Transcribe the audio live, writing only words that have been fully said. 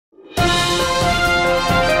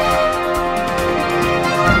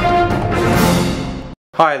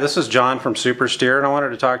Hi, this is John from SuperSteer, and I wanted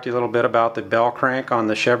to talk to you a little bit about the bell crank on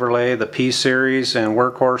the Chevrolet, the P Series and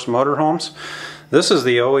Workhorse motorhomes. This is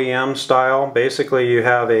the OEM style. Basically you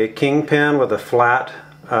have a kingpin with a flat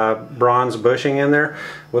bronze bushing in there.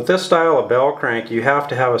 With this style of bell crank you have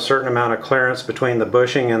to have a certain amount of clearance between the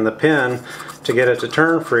bushing and the pin to get it to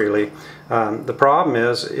turn freely. The problem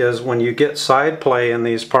is when you get side play in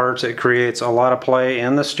these parts, it creates a lot of play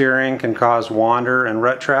in the steering, can cause wander and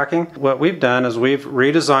rut tracking. What we've done is we've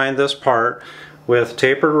redesigned this part with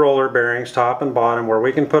tapered roller bearings top and bottom where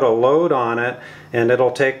we can put a load on it and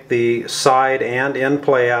it'll take the side and in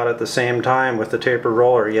play out at the same time with the tapered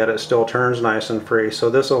roller, yet it still turns nice and free. So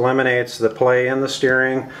this eliminates the play in the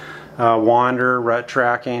steering, wander, rut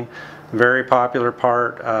tracking. Very popular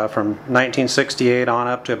part from 1968 on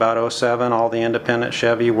up to about 07. All the independent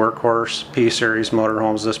Chevy, Workhorse, P-Series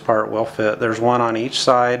motorhomes, this part will fit. There's one on each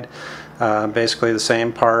side, basically the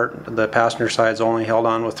same part. The passenger side's only held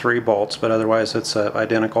on with 3 bolts, but otherwise it's an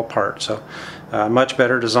identical part. So much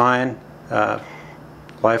better design,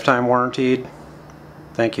 lifetime warranted.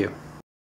 Thank you.